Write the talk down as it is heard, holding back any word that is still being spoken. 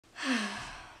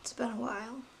been a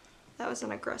while. That was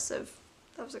aggressive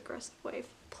wave.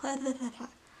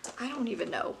 I don't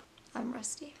even know. I'm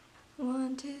rusty.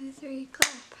 1, 2, 3,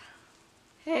 clap.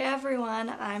 Hey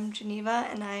everyone, I'm Geneva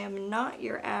and I am not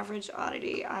your average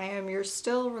oddity. I am your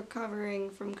still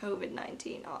recovering from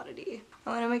COVID-19 oddity.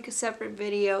 I want to make a separate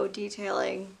video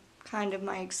detailing kind of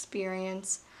my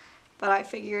experience, but I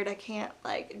figured I can't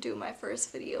like do my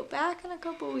first video back in a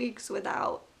couple weeks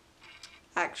without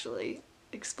actually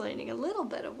explaining a little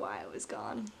bit of why I was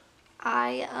gone.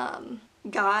 I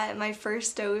got my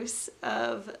first dose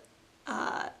of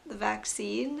the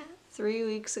vaccine 3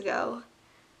 weeks ago,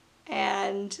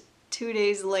 and 2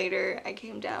 days later I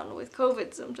came down with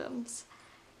COVID symptoms.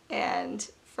 And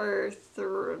for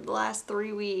the last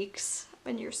 3 weeks,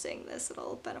 when you're seeing this,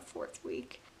 it'll have been a 4th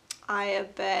week, I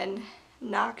have been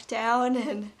knocked down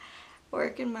and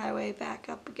working my way back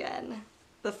up again.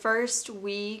 The first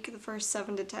week, the first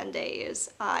 7 to 10 days,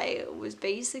 I was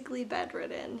basically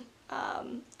bedridden.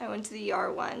 I went to the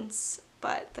ER once,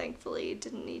 but thankfully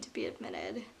didn't need to be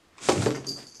admitted.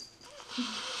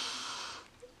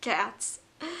 Cats.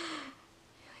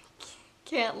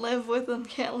 Can't live with them,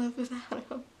 can't live without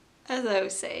them. As I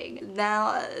was saying,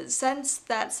 now since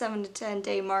that 7 to 10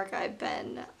 day mark, I've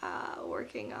been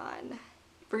working on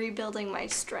rebuilding my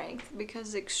strength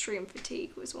because extreme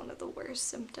fatigue was one of the worst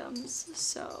symptoms.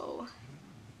 So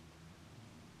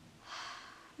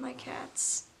my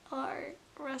cats are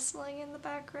wrestling in the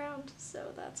background,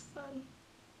 so that's fun.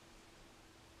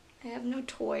 I have no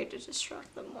toy to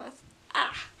distract them with.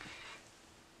 Ah!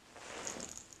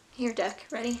 Here, Duck,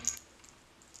 ready?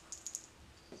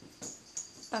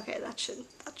 Okay, that should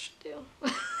do.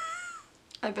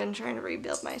 I've been trying to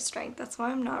rebuild my strength. That's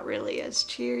why I'm not really as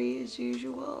cheery as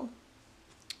usual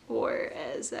or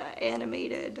as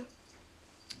animated.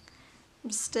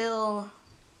 It's gonna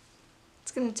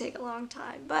take a long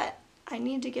time, but I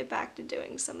need to get back to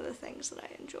doing some of the things that I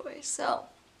enjoy. So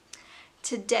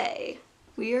today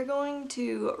we are going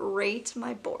to rate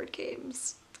my board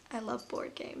games. I love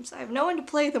board games. I have no one to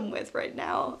play them with right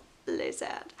now, les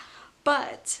sad.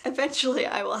 But eventually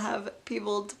I will have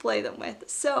people to play them with.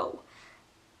 So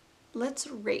let's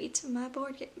rate my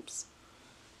board games.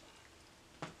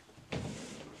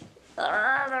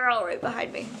 They're all right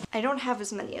behind me. I don't have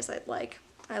as many as I'd like.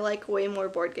 I like way more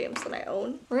board games than I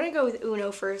own. We're gonna go with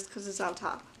Uno first because it's on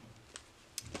top.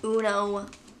 Uno.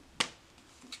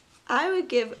 I would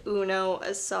give Uno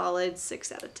a solid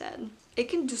 6 out of 10. It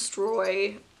can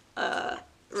destroy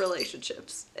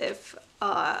relationships if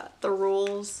the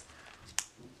rules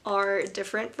are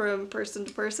different from person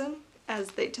to person,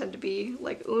 as they tend to be.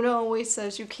 Like Uno always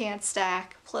says you can't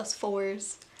stack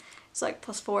 +4s. It's like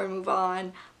 +4 and move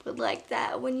on. But like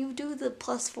that, when you do the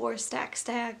 +4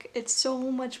 stack, it's so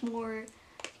much more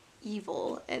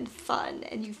evil and fun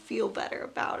and you feel better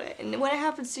about it. And when it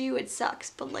happens to you, it sucks,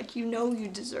 but like you know you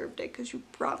deserved it because you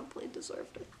probably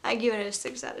deserved it. I give it a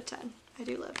 6 out of 10. I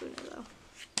do love Uno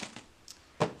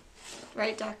though.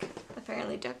 Right, Duck?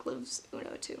 Apparently Duck loves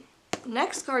Uno too.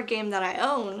 Next card game that I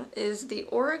own is the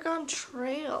Oregon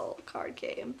Trail card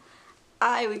game.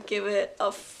 I would give it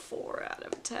a 4 out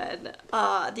of 10.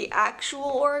 The actual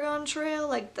Oregon Trail,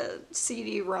 like the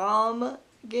CD-ROM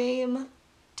game,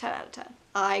 10 out of 10.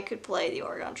 I could play the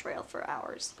Oregon Trail for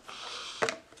hours.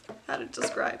 How to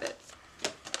describe it?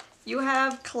 You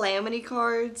have calamity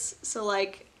cards, so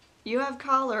like you have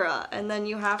cholera and then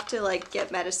you have to like get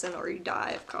medicine or you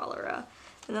die of cholera.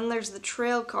 And then there's the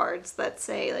trail cards that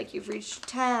say like you've reached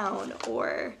town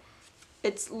or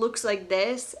it looks like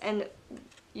this, and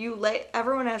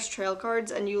everyone has trail cards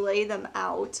and you lay them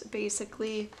out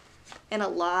basically in a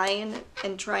line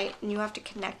and you have to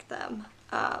connect them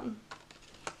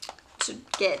to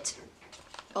get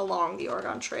along the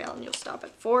Oregon Trail, and you'll stop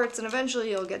at forts and eventually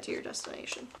you'll get to your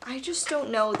destination. I just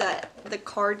don't know that the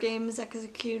card game is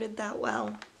executed that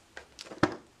well,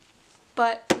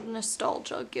 but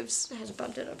nostalgia has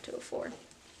bumped it up to a 4.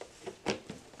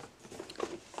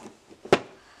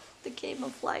 The Game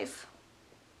of Life.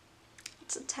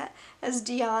 It's a 10, as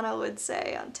Deanna would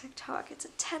say on TikTok, it's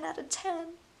a 10 out of 10.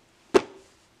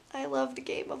 I love the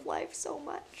Game of Life so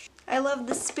much. I love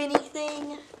the spinny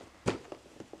thing.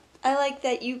 I like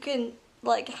that you can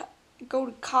like go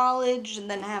to college and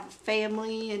then have a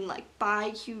family and like buy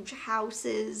huge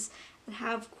houses and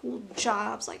have cool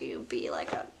jobs. Like you could be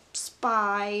like a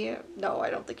spy. No,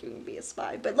 I don't think you can be a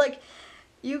spy, but like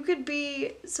you could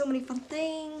be so many fun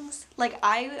things. Like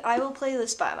I will play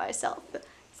this by myself.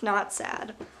 It's not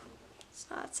sad. It's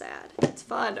not sad. It's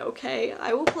fun, okay?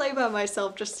 I will play by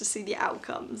myself just to see the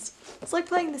outcomes. It's like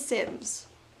playing The Sims,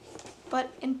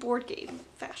 but in board game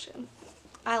fashion.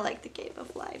 I like the Game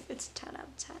of Life. It's a 10 out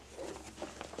of 10.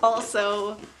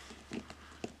 Also,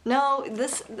 no,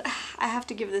 I have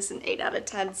to give this an 8 out of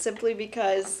 10 simply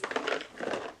because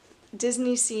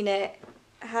Disney's seen it,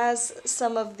 has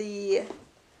some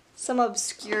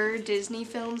obscure Disney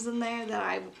films in there that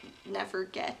I never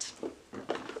get.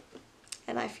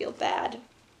 And I feel bad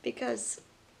because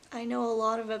I know a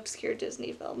lot of obscure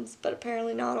Disney films, but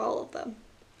apparently not all of them.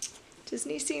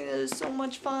 Disney Scene It is so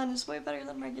much fun. It's way better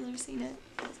than regular Scene It.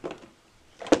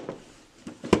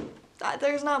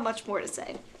 There's not much more to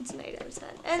say. It's an 8 out of 10.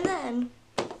 And then,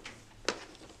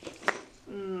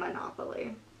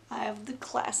 Monopoly. I have the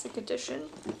classic edition.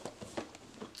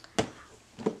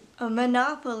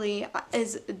 Monopoly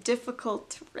is difficult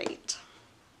to rate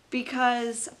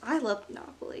because I love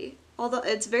Monopoly. Although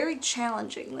it's very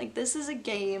challenging. Like, this is a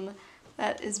game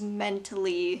that is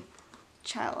mentally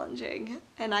challenging,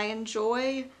 and I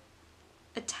enjoy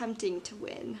attempting to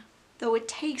win. Though it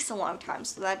takes a long time,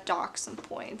 so that docks some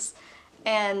points.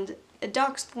 And it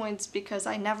docks points because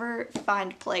I never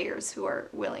find players who are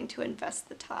willing to invest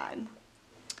the time.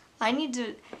 I need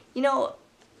to, you know,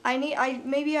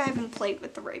 maybe I haven't played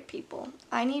with the right people.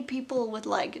 I need people with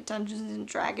like Dungeons and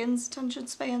Dragons attention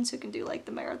spans who can do like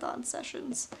the marathon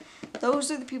sessions.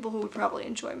 Those are the people who would probably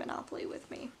enjoy Monopoly with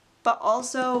me. But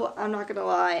also, I'm not gonna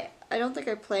lie, I don't think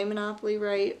I play Monopoly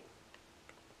right.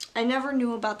 I never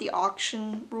knew about the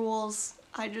auction rules.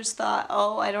 I just thought,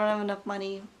 oh, I don't have enough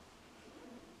money,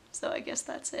 so I guess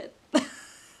that's it.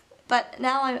 But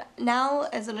now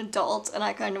as an adult and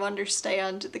I kind of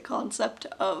understand the concept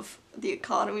of the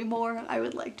economy more, I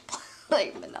would like to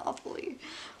play Monopoly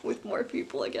with more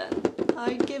people again.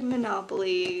 I'd give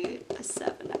Monopoly a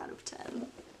 7 out of 10.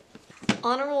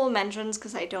 Honorable mentions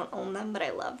because I don't own them, but I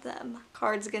love them.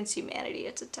 Cards Against Humanity,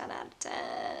 it's a 10 out of 10.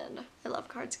 I love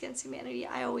Cards Against Humanity.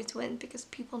 I always win because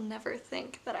people never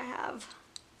think that I have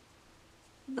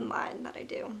the mind that I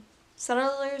do.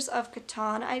 Settlers of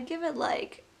Catan, I'd give it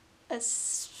like a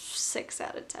 6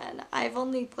 out of 10. I've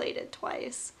only played it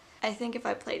twice. I think if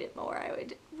I played it more, I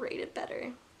would rate it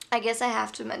better. I guess I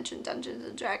have to mention Dungeons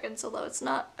and Dragons, although it's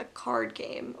not a card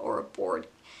game or a board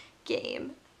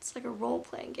game. It's like a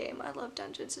role-playing game. I love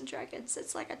Dungeons and Dragons.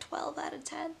 It's like a 12 out of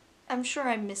 10. I'm sure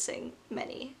I'm missing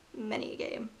many a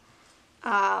game.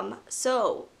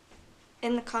 So,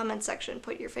 in the comment section,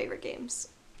 put your favorite games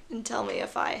and tell me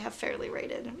if I have fairly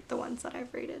rated the ones that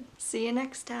I've rated. See you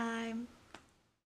next time.